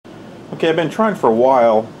Okay, I've been trying for a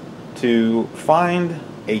while to find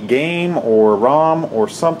a game or ROM or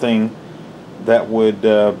something that would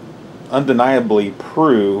undeniably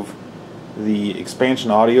prove the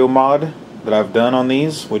expansion audio mod that I've done on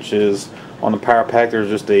these, which is on the PowerPak. There's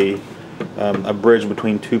just a bridge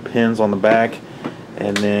between two pins on the back,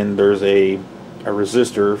 and then there's a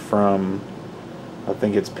resistor from, I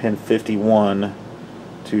think it's pin 51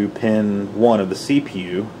 to pin 1 of the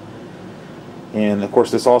CPU. And of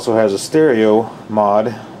course this also has a stereo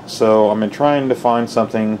mod, so I've been trying to find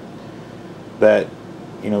something that,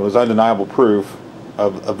 you know, is undeniable proof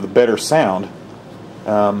of the better sound.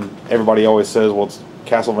 Everybody always says, well, it's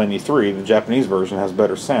Castlevania 3, the Japanese version, has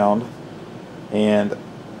better sound, and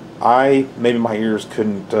maybe my ears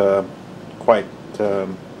couldn't quite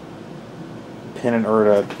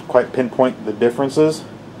quite pinpoint the differences,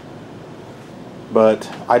 but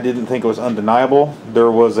I didn't think it was undeniable.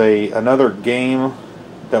 There was another game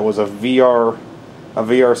that was a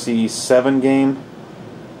VRC7 game.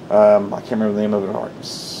 I can't remember the name of it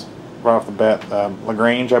right off the bat.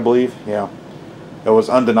 Lagrange, I believe. Yeah, it was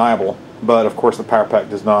undeniable. But of course, the PowerPak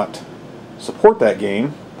does not support that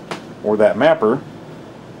game or that mapper.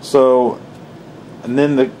 So, and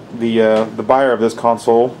then the buyer of this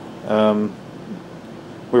console,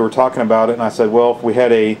 we were talking about it, and I said, well, if we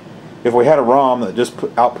had a ROM that just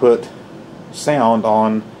output sound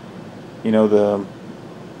on, you know, the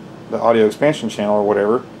audio expansion channel or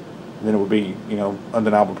whatever, then it would be, you know,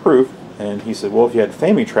 undeniable proof. And he said, well, if you had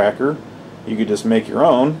FamiTracker, you could just make your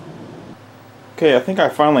own. Okay, I think I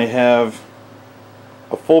finally have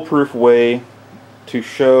a foolproof way to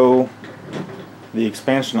show the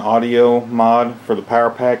expansion audio mod for the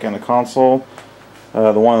PowerPak and the console.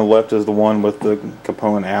 The one on the left is the one with the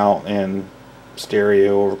component out and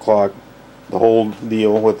stereo, overclock, the whole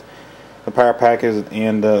deal. With the PowerPak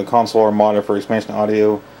and the console are modded for expansion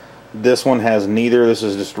audio. This one has neither. This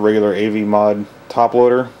is just a regular AV mod top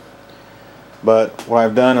loader. But what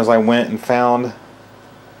I've done is I went and found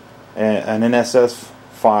an NSS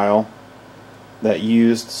file that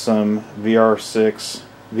used some VRC6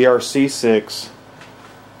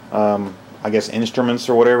 I guess instruments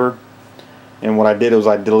or whatever. And what I did was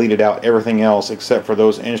I deleted out everything else except for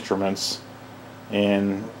those instruments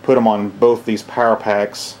and put them on both these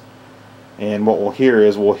PowerPaks. And what we'll hear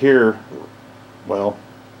is, well,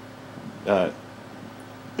 the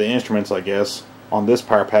instruments, I guess, on this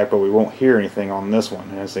PowerPak, but we won't hear anything on this one.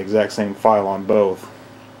 And it's the exact same file on both.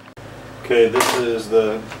 Okay, this is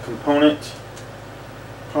the component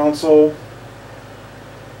console.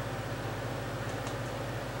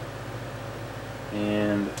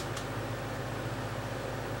 And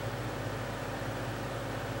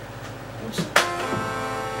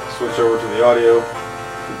switch over to the audio.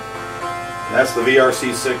 And that's the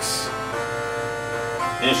VRC6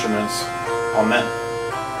 instruments on that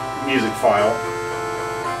music file.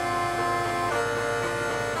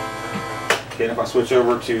 Okay, and if I switch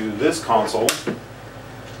over to this console,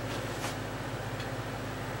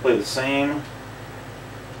 play the same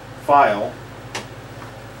file,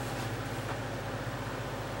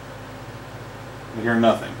 we hear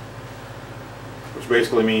nothing, which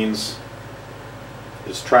basically means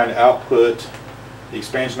it's trying to output the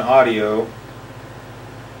expansion audio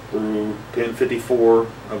through pin 54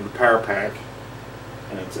 of the PowerPak,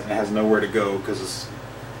 and it has nowhere to go because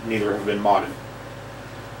neither have been modded.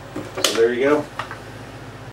 So there you go.